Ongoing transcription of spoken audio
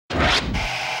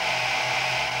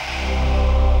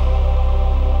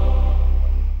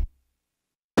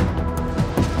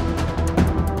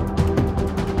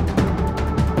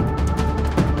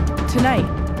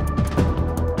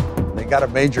got a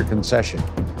major concession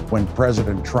when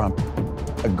President Trump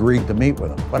agreed to meet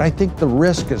with him. But I think the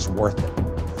risk is worth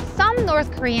it. Some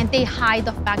North Koreans, they hide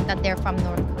the fact that they're from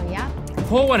North Korea.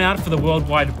 Pour one out for the World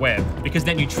Wide Web, because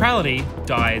net neutrality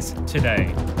dies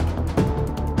today.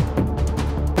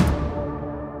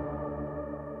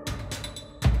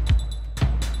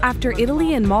 After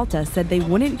Italy and Malta said they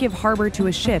wouldn't give harbor to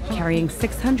a ship carrying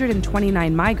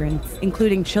 629 migrants,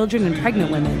 including children and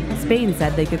pregnant women, Spain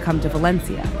said they could come to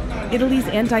Valencia. Italy's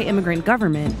anti-immigrant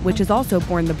government, which has also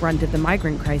borne the brunt of the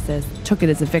migrant crisis, took it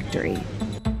as a victory.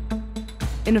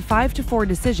 In a 5-4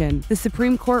 decision, the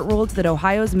Supreme Court ruled that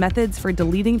Ohio's methods for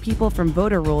deleting people from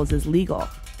voter rolls is legal.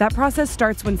 That process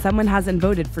starts when someone hasn't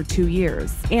voted for 2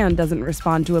 years and doesn't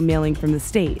respond to a mailing from the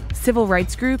state. Civil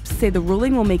rights groups say the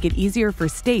ruling will make it easier for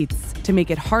states to make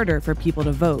it harder for people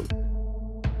to vote.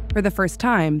 For the first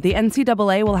time, the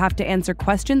NCAA will have to answer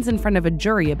questions in front of a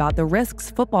jury about the risks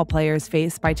football players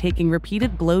face by taking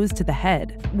repeated blows to the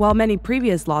head. While many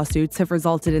previous lawsuits have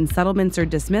resulted in settlements or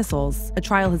dismissals, a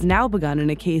trial has now begun in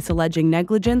a case alleging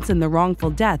negligence in the wrongful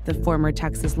death of former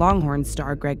Texas Longhorns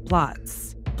star Greg Plotz.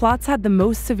 Plotz had the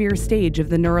most severe stage of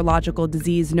the neurological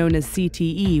disease known as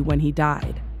CTE when he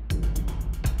died.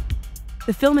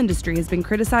 The film industry has been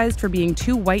criticized for being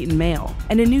too white and male,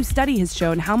 and a new study has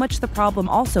shown how much the problem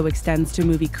also extends to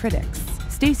movie critics.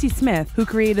 Stacy Smith, who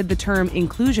created the term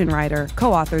inclusion writer,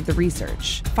 co-authored the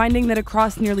research, finding that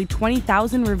across nearly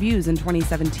 20,000 reviews in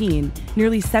 2017,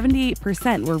 nearly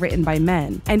 78% were written by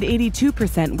men, and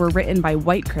 82% were written by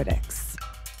white critics.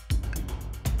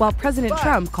 While President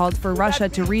Trump called for Russia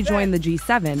to rejoin the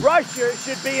G7, Russia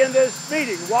should be in this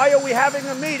meeting. Why are we having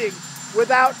a meeting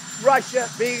without Russia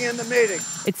being in the meeting?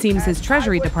 It seems his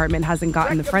Treasury Department hasn't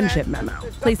gotten the friendship memo,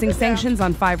 placing sanctions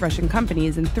on 5 Russian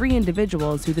companies and 3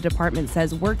 individuals who the department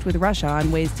says worked with Russia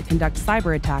on ways to conduct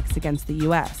cyber attacks against the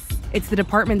U.S. It's the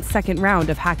department's second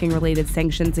round of hacking-related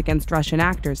sanctions against Russian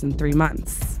actors in 3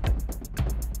 months.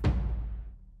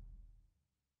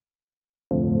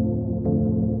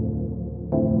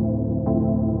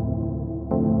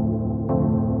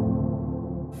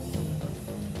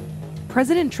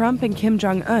 President Trump and Kim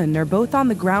Jong-un are both on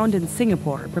the ground in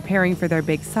Singapore preparing for their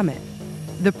big summit.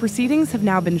 The proceedings have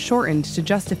now been shortened to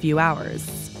just a few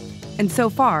hours. And so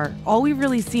far, all we've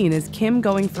really seen is Kim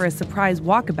going for a surprise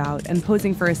walkabout and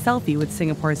posing for a selfie with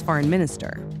Singapore's foreign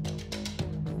minister.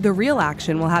 The real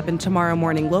action will happen tomorrow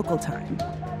morning local time.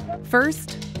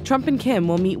 First, Trump and Kim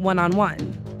will meet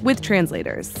one-on-one, with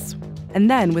translators, and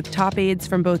then with top aides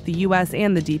from both the US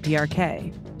and the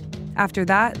DPRK. After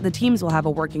that, the teams will have a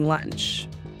working lunch.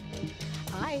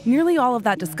 Hi. Nearly all of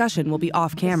that discussion will be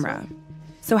off camera.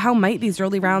 So how might these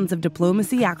early rounds of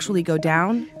diplomacy actually go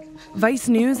down? Vice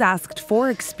News asked 4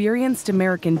 experienced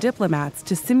American diplomats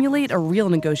to simulate a real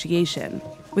negotiation,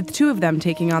 with 2 of them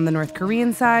taking on the North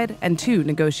Korean side and 2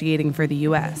 negotiating for the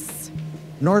US.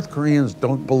 North Koreans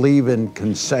don't believe in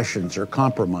concessions or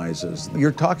compromises.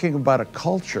 You're talking about a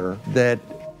culture that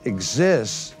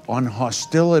exists on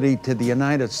hostility to the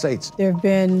United States. There have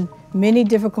been many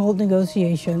difficult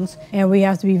negotiations, and we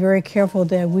have to be very careful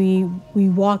that we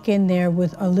walk in there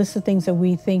with a list of things that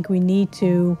we think we need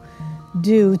to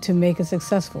do to make it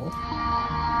successful.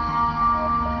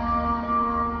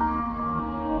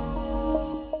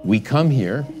 We come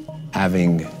here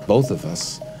having, both of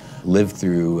us, lived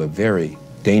through a very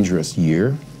dangerous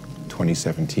year,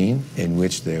 2017, in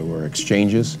which there were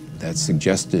exchanges that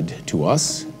suggested to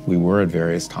us we were at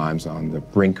various times on the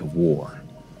brink of war.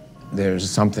 There's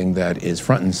something that is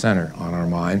front and center on our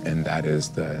mind, and that is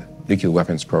the nuclear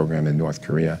weapons program in North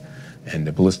Korea and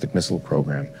the ballistic missile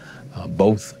program.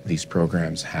 Both these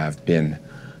programs have been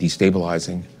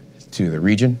destabilizing to the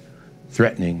region,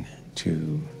 threatening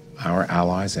to our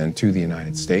allies and to the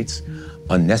United States,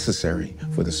 unnecessary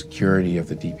for the security of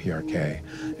the DPRK,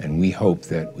 and we hope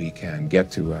that we can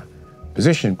get to a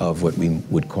position of what we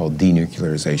would call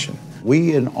denuclearization.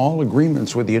 We, in all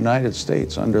agreements with the United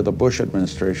States under the Bush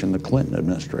administration, the Clinton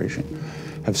administration,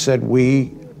 have said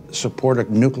we support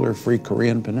a nuclear-free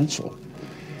Korean peninsula.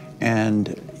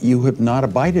 And you have not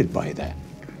abided by that.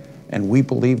 And we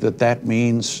believe that that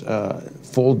means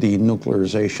full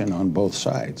denuclearization on both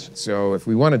sides. So if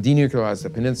we want to denuclearize the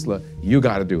peninsula, you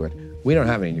got to do it. We don't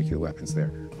have any nuclear weapons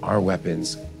there. Our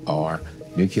weapons are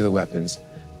nuclear weapons,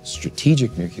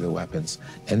 strategic nuclear weapons,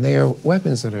 and they are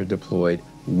weapons that are deployed,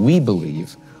 we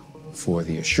believe, for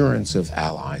the assurance of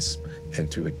allies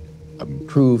and to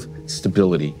improve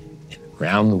stability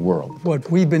around the world.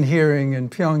 What we've been hearing in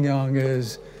Pyongyang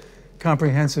is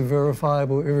comprehensive,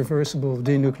 verifiable, irreversible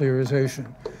denuclearization.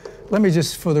 Let me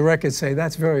just, for the record, say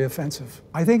that's very offensive.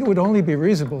 I think it would only be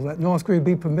reasonable that North Korea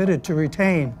be permitted to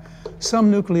retain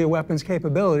some nuclear weapons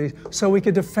capabilities so we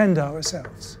could defend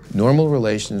ourselves. Normal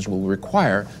relations will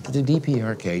require that the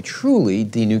DPRK truly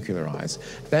denuclearize.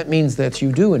 That means that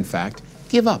you do, in fact,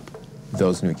 give up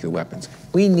those nuclear weapons.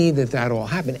 We need that all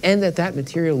happen and that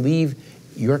material leave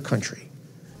your country.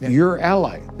 Your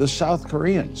ally, the South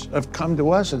Koreans, have come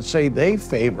to us and say they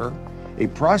favor a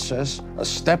process, a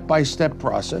step-by-step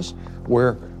process,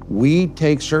 where we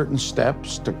take certain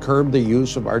steps to curb the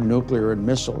use of our nuclear and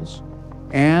missiles,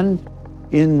 and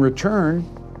in return,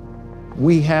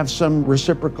 we have some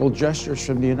reciprocal gestures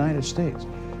from the United States.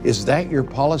 Is that your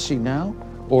policy now?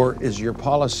 Or is your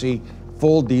policy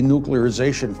full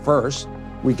denuclearization first,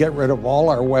 we get rid of all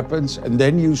our weapons, and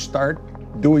then you start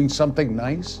doing something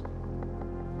nice?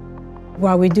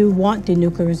 While we do want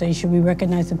denuclearization, we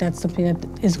recognize that that's something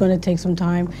that is going to take some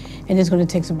time and is going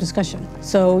to take some discussion.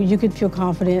 So you could feel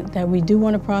confident that we do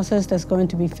want a process that's going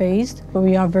to be phased, but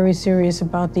we are very serious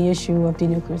about the issue of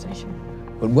denuclearization.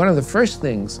 But one of the first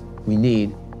things we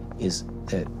need is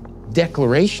a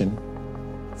declaration,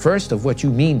 first, of what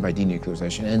you mean by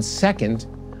denuclearization, and second,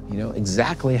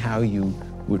 exactly how you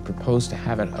would propose to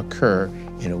have it occur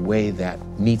in a way that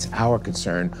meets our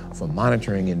concern for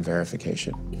monitoring and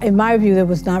verification. In my view, there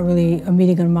was not really a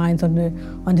meeting of minds on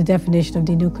the definition of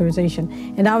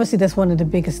denuclearization. And obviously that's one of the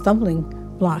biggest stumbling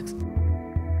blocks.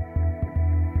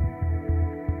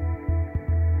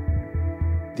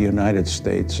 The United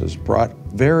States has brought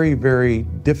very, very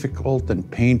difficult and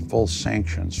painful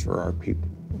sanctions for our people.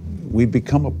 We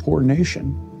become a poor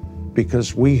nation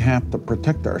because we have to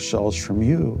protect ourselves from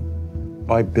you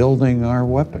by building our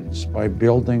weapons, by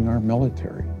building our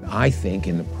military. I think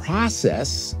in the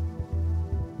process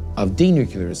of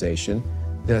denuclearization,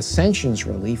 the sanctions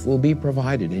relief will be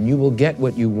provided and you will get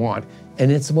what you want,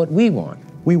 and it's what we want.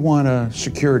 We want a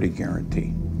security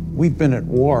guarantee. We've been at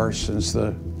war since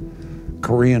the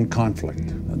Korean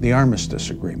conflict, the Armistice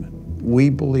Agreement. We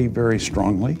believe very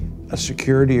strongly a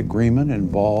security agreement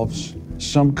involves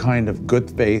some kind of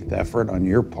good faith effort on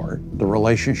your part, the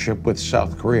relationship with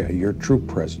South Korea, your troop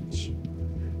presence,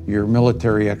 your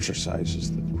military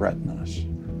exercises that threaten us,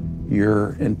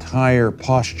 your entire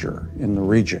posture in the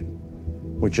region,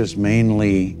 which is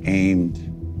mainly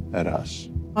aimed at us.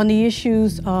 On the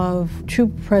issues of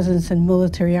troop presence and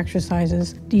military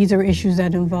exercises, these are issues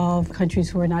that involve countries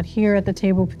who are not here at the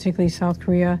table, particularly South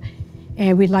Korea.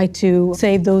 And we'd like to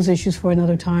save those issues for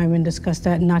another time and discuss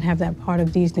that and not have that part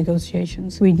of these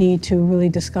negotiations. We need to really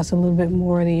discuss a little bit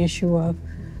more the issue of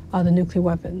the nuclear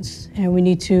weapons. And we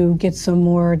need to get some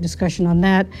more discussion on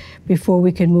that before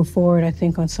we can move forward, I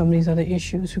think, on some of these other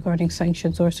issues regarding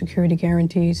sanctions or security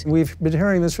guarantees. We've been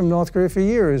hearing this from North Korea for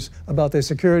years about their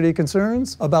security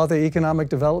concerns, about their economic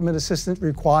development assistance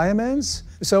requirements.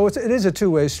 So it is a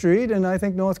two-way street, and I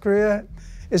think North Korea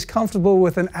is comfortable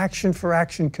with an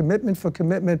action-for-action,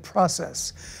 commitment-for-commitment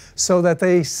process so that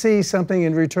they see something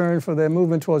in return for their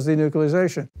movement towards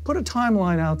denuclearization. Put a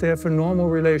timeline out there for normal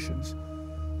relations.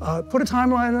 Put a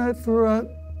timeline out for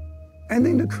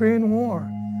ending the Korean War.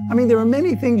 I mean, there are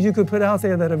many things you could put out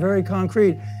there that are very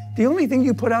concrete. The only thing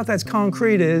you put out that's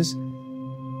concrete is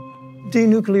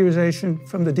denuclearization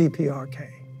from the DPRK.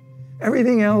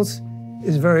 Everything else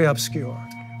is very obscure.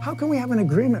 How can we have an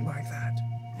agreement like that?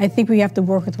 I think we have to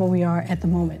work with where we are at the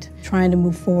moment, trying to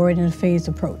move forward in a phased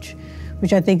approach,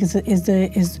 which I think is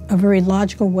a very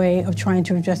logical way of trying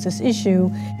to address this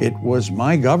issue. It was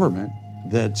my government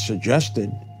that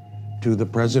suggested to the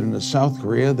president of South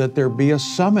Korea that there be a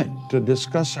summit to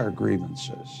discuss our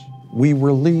grievances. We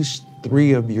released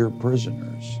 3 of your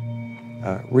prisoners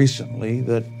recently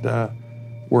that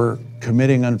were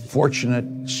committing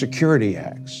unfortunate security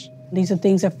acts. These are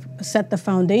things that set the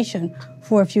foundation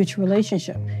for a future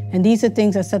relationship. And these are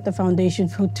things that set the foundation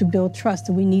to build trust,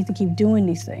 and we need to keep doing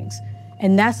these things.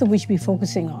 And that's what we should be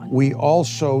focusing on. We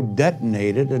also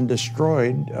detonated and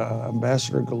destroyed,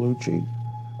 Ambassador Gallucci,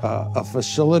 a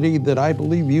facility that I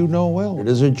believe you know well. It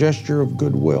is a gesture of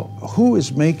goodwill. Who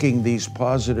is making these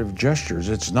positive gestures?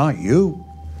 It's not you.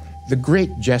 The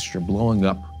great gesture blowing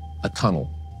up a tunnel.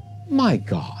 My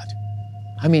God.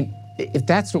 I mean, if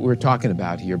that's what we're talking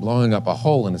about here, blowing up a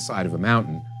hole in the side of a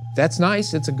mountain, that's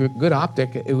nice, it's a good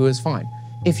optic, it was fine.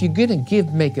 If you're gonna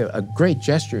make a great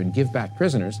gesture and give back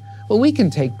prisoners, well, we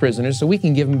can take prisoners so we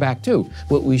can give them back too.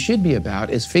 What we should be about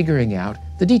is figuring out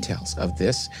the details of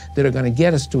this that are gonna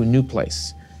get us to a new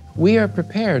place. We are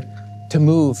prepared to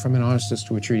move from an armistice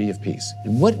to a treaty of peace.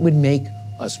 And what would make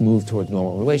us move towards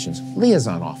normal relations?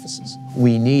 Liaison offices.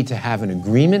 We need to have an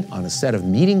agreement on a set of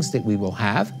meetings that we will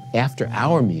have after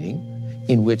our meeting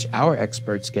in which our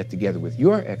experts get together with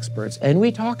your experts and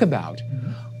we talk about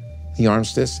the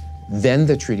armistice, then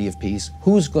the Treaty of Peace,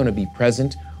 who's going to be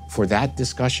present for that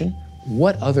discussion,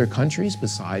 what other countries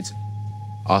besides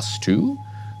us too,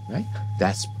 right?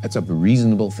 That's a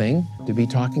reasonable thing to be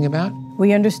talking about.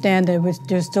 We understand that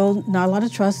there's still not a lot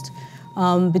of trust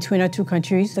between our two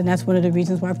countries, and that's one of the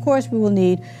reasons why, of course, we will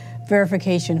need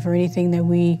verification for anything that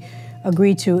we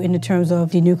agree to in the terms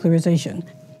of denuclearization.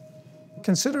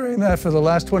 Considering that for the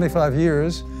last 25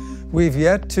 years, we've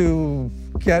yet to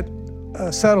get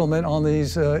a settlement on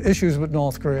these issues with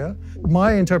North Korea,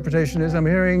 my interpretation is I'm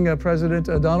hearing President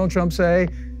Donald Trump say,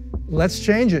 let's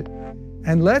change it.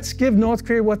 And let's give North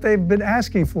Korea what they've been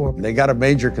asking for. They got a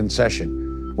major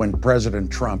concession when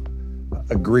President Trump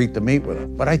agreed to meet with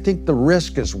them. But I think the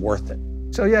risk is worth it.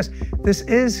 So yes, this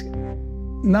is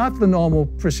not the normal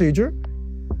procedure,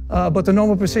 but the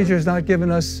normal procedure has not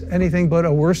given us anything but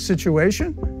a worse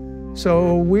situation.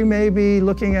 So we may be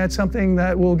looking at something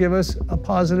that will give us a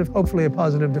positive, hopefully a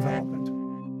positive development.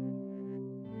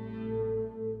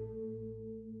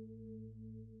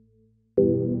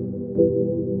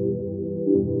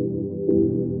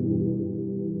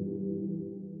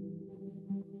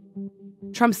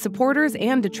 Trump's supporters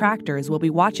and detractors will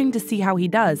be watching to see how he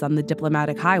does on the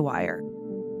diplomatic high wire.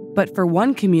 But for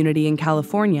one community in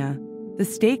California, the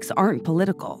stakes aren't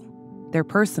political, they're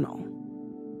personal.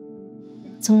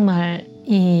 정말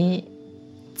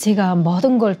제가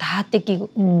모든 걸 다 뺏기고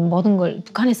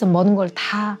북한에서 모든 걸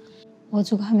다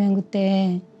어주고 하면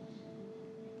그때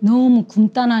너무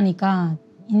굶단하니까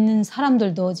있는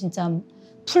사람들도 진짜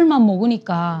풀만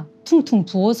먹으니까 퉁퉁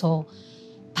부어서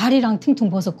다리랑 퉁퉁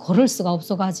부어서 걸을 수가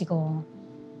없어가지고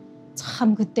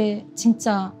참 그때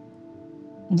진짜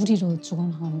무리로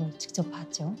죽어나간 걸 직접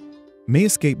봤죠. May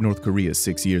escaped North Korea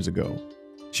 6 years ago.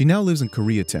 She now lives in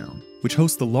Koreatown, which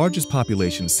hosts the largest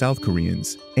population of South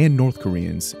Koreans and North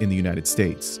Koreans in the United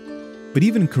States. But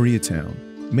even in Koreatown,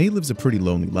 May lives a pretty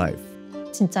lonely life.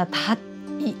 진짜 다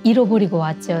잃어버리고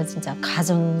왔죠. 진짜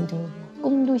가정도,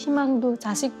 꿈도, 희망도,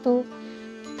 자식도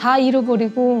다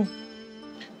잃어버리고.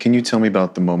 Can you tell me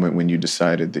about the moment when you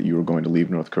decided that you were going to leave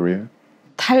North Korea?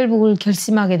 탈북을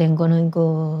결심하게 된 거는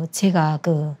제가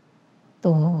또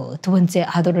두 번째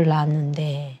아들을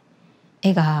낳았는데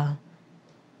애가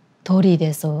돌이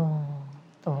돼서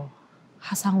또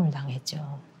하상을 당했죠.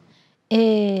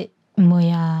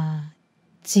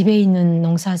 집에 있는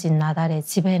농사진 나달에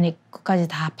집에 것까지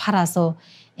다 팔아서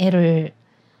애를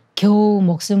겨우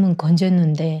목숨은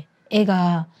건졌는데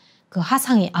애가 그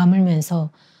하상이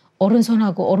아물면서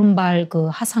오른손하고 오른발 그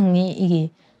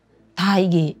하상이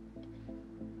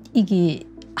이게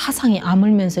하상이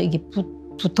아물면서 이게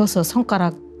붙어서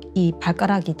이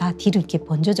발가락이 다 뒤로 이렇게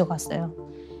번져져 갔어요.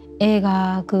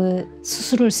 애가 그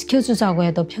수술을 시켜주자고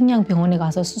해도 평양병원에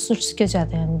가서 수술 시켜줘야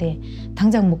되는데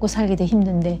당장 먹고 살기도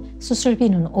힘든데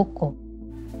수술비는 없고.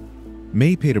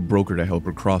 May paid a broker to help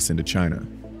her cross into China.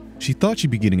 She thought she'd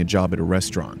be getting a job at a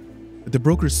restaurant, but the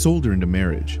broker sold her into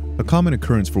marriage, a common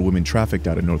occurrence for women trafficked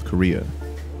out of North Korea.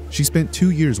 She spent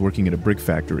 2 years working at a brick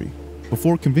factory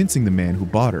before convincing the man who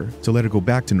bought her to let her go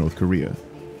back to North Korea.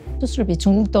 수술비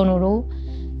중국 돈으로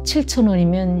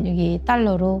 7,000원이면 여기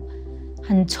달러로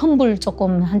한 1,000불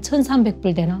조금 한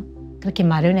 1,300불 되나? 그렇게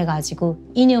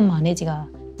마련해가지고 2년 만에 제가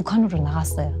북한으로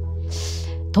나갔어요.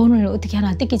 돈을 어떻게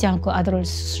하나 뜯기지 않고 아들을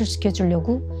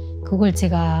수술시켜주려고 그걸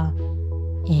제가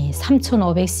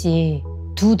 3,500씩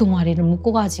두 동아리를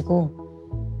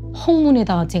묶어가지고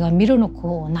홍문에다가 제가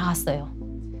밀어놓고 나갔어요.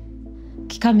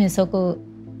 기가면서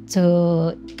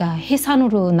그러니까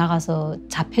해산으로 나가서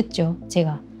잡혔죠,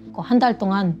 제가. 한 달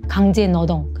동안 강제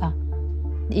노동,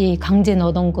 이 강제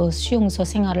노동 그 수용소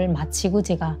생활을 마치고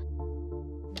제가.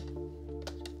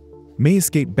 May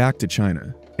escaped back to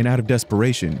China, and out of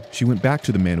desperation, she went back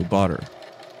to the man who bought her.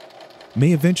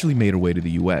 May eventually made her way to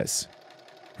the U.S.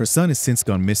 Her son has since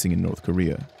gone missing in North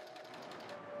Korea.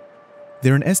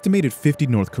 There are an estimated 50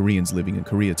 North Koreans living in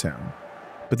Koreatown,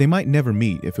 but they might never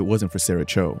meet if it wasn't for Sarah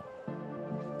Cho.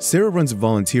 Sarah runs a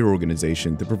volunteer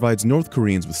organization that provides North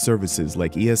Koreans with services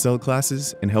like ESL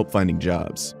classes and help finding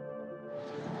jobs.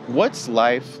 What's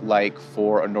life like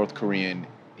for a North Korean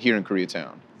here in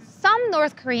Koreatown? Some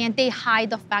North Koreans, they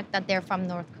hide the fact that they're from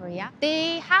North Korea.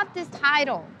 They have this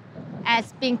title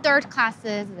as being third-class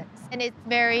citizens. And it's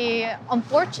very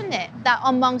unfortunate that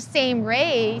among same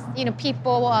race,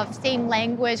 people of same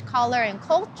language, color, and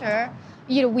culture,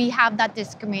 we have that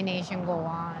discrimination go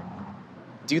on.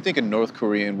 Do you think a North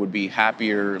Korean would be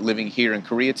happier living here in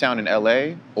Koreatown in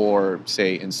LA or,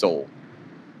 say, in Seoul?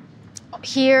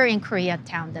 Here in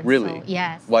Koreatown. Really? Seoul,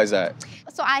 yes. Why is that?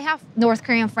 So I have North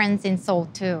Korean friends in Seoul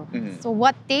too. Mm-hmm. So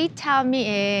what they tell me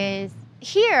is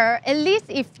here, at least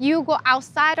if you go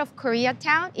outside of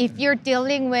Koreatown, if you're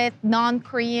dealing with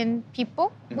non-Korean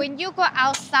people, when you go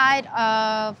outside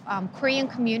of Korean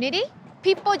community,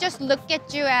 people just look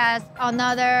at you as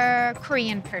another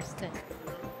Korean person.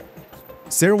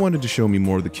 Sarah wanted to show me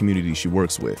more of the community she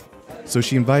works with, so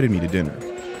she invited me to dinner.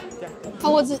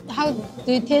 How was it? How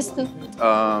do you taste?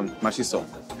 맛있어.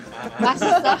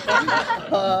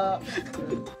 맛있어.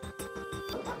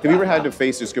 Have you ever had to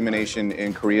face discrimination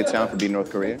in Koreatown for being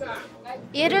North Korea?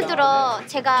 예를 들어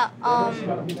제가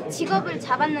직업을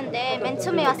잡았는데 맨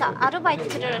처음에 와서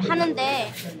아르바이트를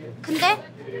하는데 근데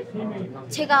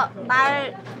제가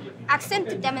말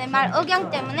악센트 때문에 말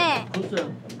억양 때문에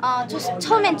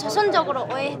처음엔 조선적으로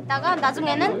오해했다가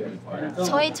나중에는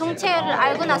저의 정체를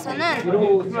알고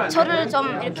나서는 저를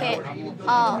좀 이렇게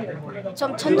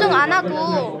좀 존중 안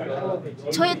하고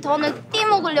저의 돈을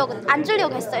떼먹으려고 안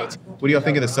주려고 했어요. What do y'all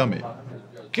think of the summit?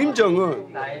 김정은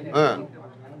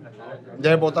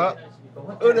내보다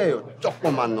어려요.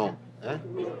 조그만 놈,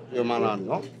 요만한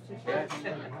놈.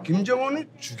 김정은이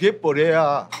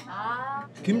죽여버려야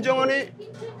김정은이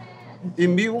이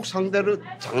미국 상대로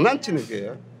장난치는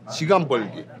게요. 시간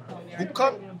벌기.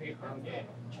 북한,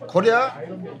 코리아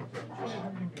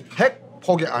핵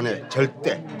포기 안 해.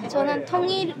 절대. 저는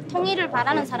통일을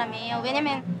바라는 사람이에요.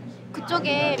 왜냐면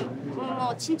그쪽에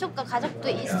뭐 친척과 가족도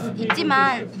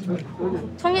있지만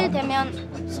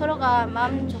통일되면 서로가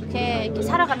마음 좋게 이렇게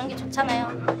살아가는 게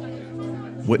좋잖아요.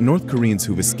 What North Koreans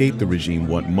who've escaped the regime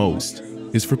want most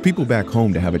is for people back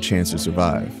home to have a chance to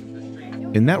survive.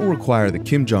 And that will require that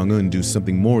Kim Jong-un do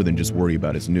something more than just worry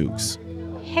about his nukes.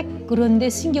 핵 그런데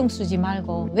신경 쓰지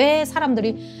말고 왜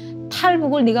사람들이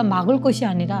탈북을 네가 막을 것이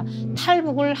아니라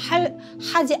탈북을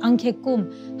하지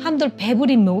않게끔 함들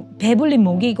배불리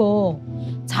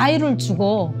먹이고 자유를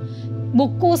주고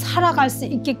먹고 살아갈 수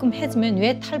있게끔 해주면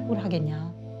왜 탈북을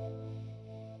하겠냐.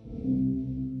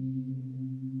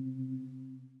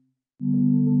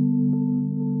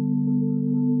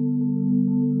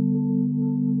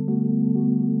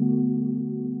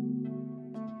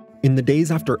 In the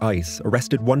days after ICE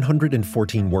arrested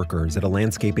 114 workers at a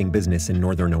landscaping business in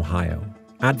northern Ohio,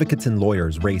 advocates and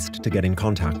lawyers raced to get in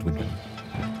contact with them.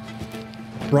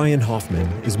 Brian Hoffman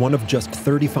is one of just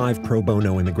 35 pro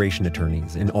bono immigration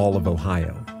attorneys in all of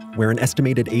Ohio, where an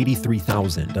estimated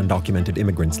 83,000 undocumented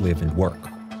immigrants live and work.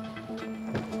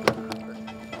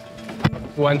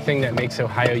 One thing that makes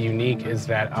Ohio unique is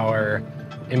that our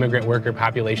immigrant worker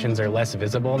populations are less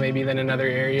visible maybe than in other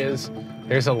areas.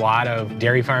 There's a lot of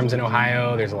dairy farms in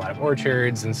Ohio, there's a lot of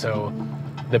orchards, and so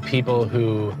the people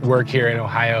who work here in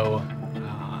Ohio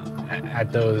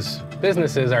at those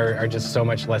businesses are just so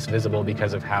much less visible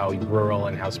because of how rural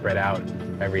and how spread out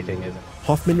everything is.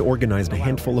 Hoffman organized a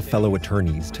handful of fellow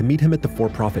attorneys to meet him at the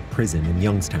for-profit prison in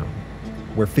Youngstown,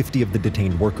 where 50 of the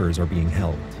detained workers are being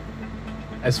held.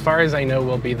 As far as I know,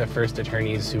 we'll be the first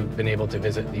attorneys who've been able to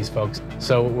visit these folks.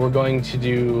 So we're going to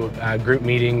do group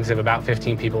meetings of about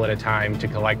 15 people at a time to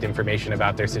collect information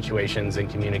about their situations and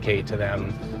communicate to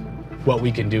them what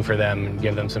we can do for them and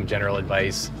give them some general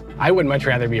advice. I would much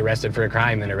rather be arrested for a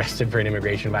crime than arrested for an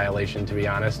immigration violation, to be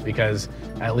honest, because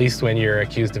at least when you're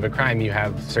accused of a crime, you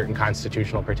have certain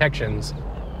constitutional protections.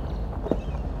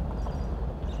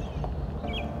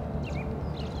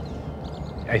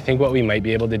 I think what we might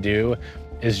be able to do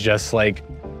is just like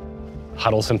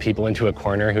huddle some people into a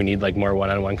corner who need like more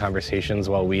one-on-one conversations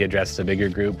while we address the bigger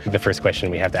group. The first question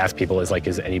we have to ask people is like,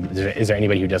 is there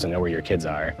anybody who doesn't know where your kids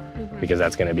are? Because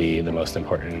that's going to be the most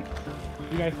important.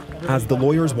 As the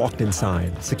lawyers walked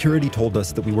inside, security told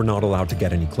us that we were not allowed to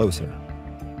get any closer.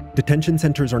 Detention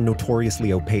centers are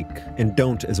notoriously opaque and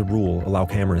don't, as a rule, allow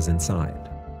cameras inside.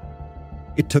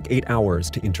 It took 8 hours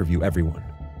to interview everyone.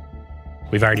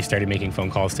 We've already started making phone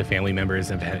calls to family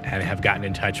members and have gotten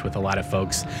in touch with a lot of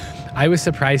folks. I was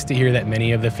surprised to hear that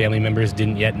many of the family members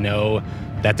didn't yet know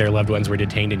that their loved ones were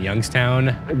detained in Youngstown.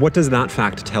 What does that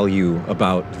fact tell you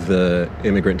about the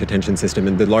immigrant detention system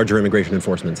and the larger immigration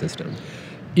enforcement system?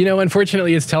 You know,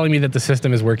 unfortunately, it's telling me that the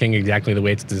system is working exactly the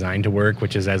way it's designed to work,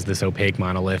 which is as this opaque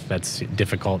monolith that's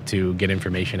difficult to get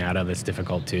information out of, it's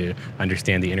difficult to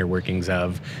understand the inner workings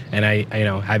of. And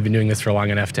I've been doing this for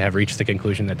long enough to have reached the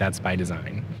conclusion that that's by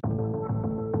design.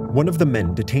 One of the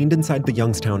men detained inside the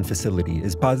Youngstown facility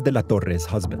is Paz de la Torre's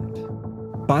husband.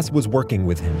 Paz was working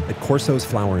with him at Corso's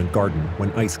Flower and Garden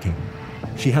when ICE came.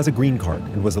 She has a green card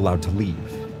and was allowed to leave,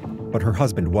 but her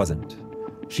husband wasn't.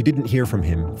 She didn't hear from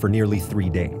him for nearly 3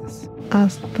 days.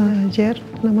 Hasta ayer,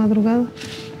 la madrugada,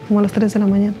 como a las 3 de la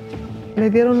mañana. Le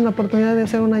dieron una oportunidad de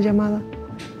hacer una llamada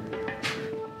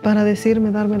para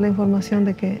darme la información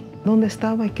de que dónde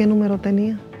estaba y qué número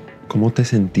tenía. ¿Cómo te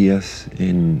sentías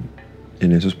en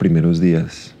En esos primeros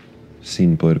días,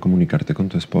 sin poder comunicarte con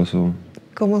tu esposo.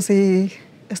 Como si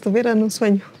estuviera en un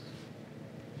sueño.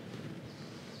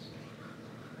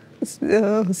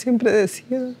 Yo siempre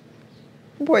decía,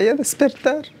 voy a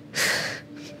despertar.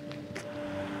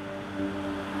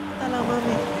 Hello,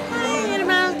 mommy. Hi,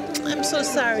 Irma. I'm so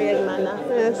sorry, hermana.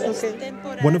 It's okay.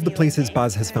 One of the places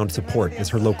Baz has found support is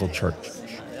her local church,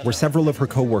 where several of her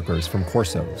co-workers from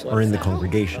Corso are in the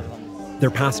congregation. Their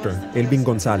pastor, Elvin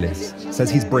Gonzalez, says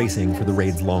he's bracing for the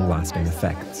raid's long-lasting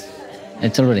effects.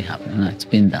 It's already happening. It's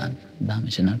been done,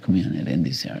 damage in our community in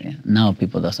this area. Now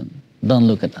people don't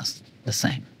look at us the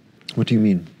same. What do you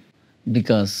mean?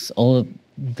 Because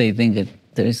they think that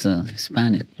there is a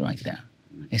Hispanic right there.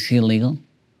 Is he illegal?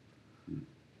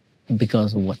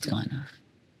 Because of what's going on.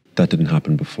 That didn't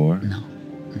happen before? No.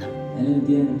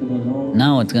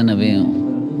 Now it's gonna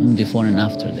be before and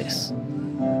after this.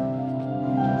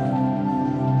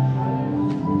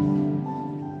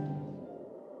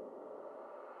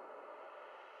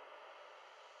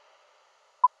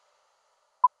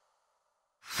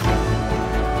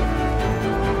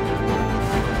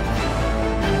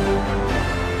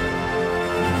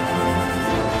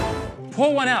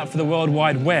 Pour one out for the World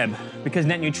Wide Web, because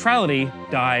net neutrality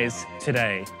dies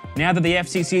today. Now that the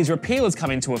FCC's repeal has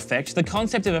come into effect, the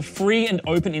concept of a free and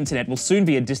open internet will soon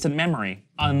be a distant memory.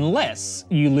 Unless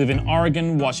you live in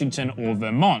Oregon, Washington, or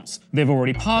Vermont. They've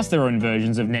already passed their own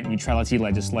versions of net neutrality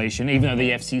legislation, even though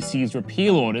the FCC's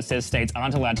repeal order says states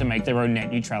aren't allowed to make their own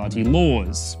net neutrality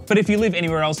laws. But if you live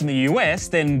anywhere else in the US,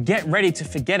 then get ready to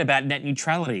forget about net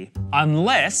neutrality.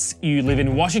 Unless you live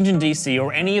in Washington, D.C.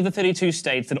 or any of the 32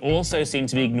 states that also seem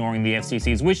to be ignoring the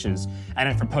FCC's wishes and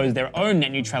have proposed their own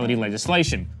net neutrality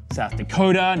legislation. South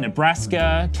Dakota,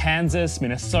 Nebraska, Kansas,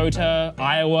 Minnesota,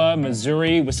 Iowa,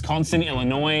 Missouri, Wisconsin,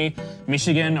 Illinois,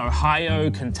 Michigan,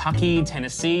 Ohio, Kentucky,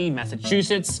 Tennessee,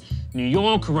 Massachusetts, New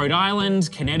York, Rhode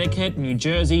Island, Connecticut, New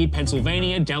Jersey,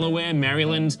 Pennsylvania, Delaware,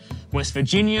 Maryland, West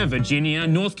Virginia,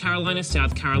 North Carolina,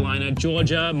 South Carolina,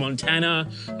 Georgia, Montana,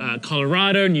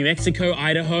 Colorado, New Mexico,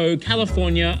 Idaho,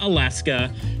 California,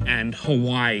 Alaska, and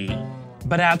Hawaii.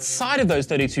 But outside of those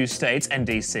 32 states and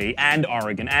DC and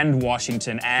Oregon and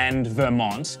Washington and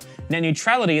Vermont, net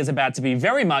neutrality is about to be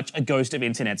very much a ghost of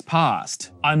internet's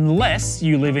past. Unless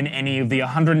you live in any of the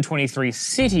 123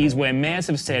 cities where mayors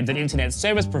have said that internet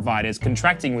service providers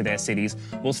contracting with their cities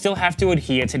will still have to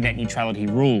adhere to net neutrality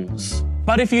rules.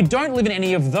 But if you don't live in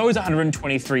any of those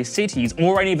 123 cities,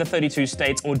 or any of the 32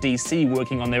 states or DC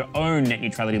working on their own net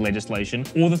neutrality legislation,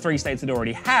 or the 3 states that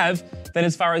already have, then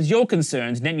as far as you're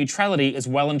concerned, net neutrality is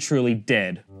well and truly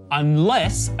dead.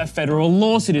 Unless a federal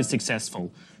lawsuit is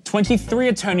successful. 23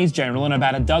 attorneys general and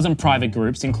about a dozen private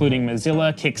groups, including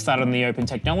Mozilla, Kickstarter, and the Open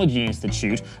Technology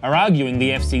Institute, are arguing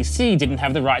the FCC didn't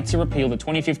have the right to repeal the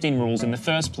 2015 rules in the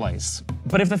first place.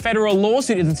 But if the federal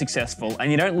lawsuit isn't successful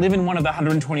and you don't live in one of the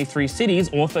 123 cities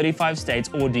or 35 states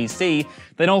or DC,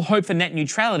 then all hope for net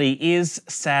neutrality is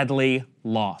sadly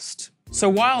lost. So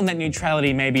while net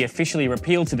neutrality may be officially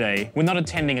repealed today, we're not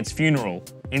attending its funeral.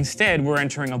 Instead, we're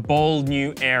entering a bold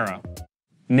new era.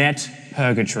 Net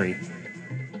purgatory.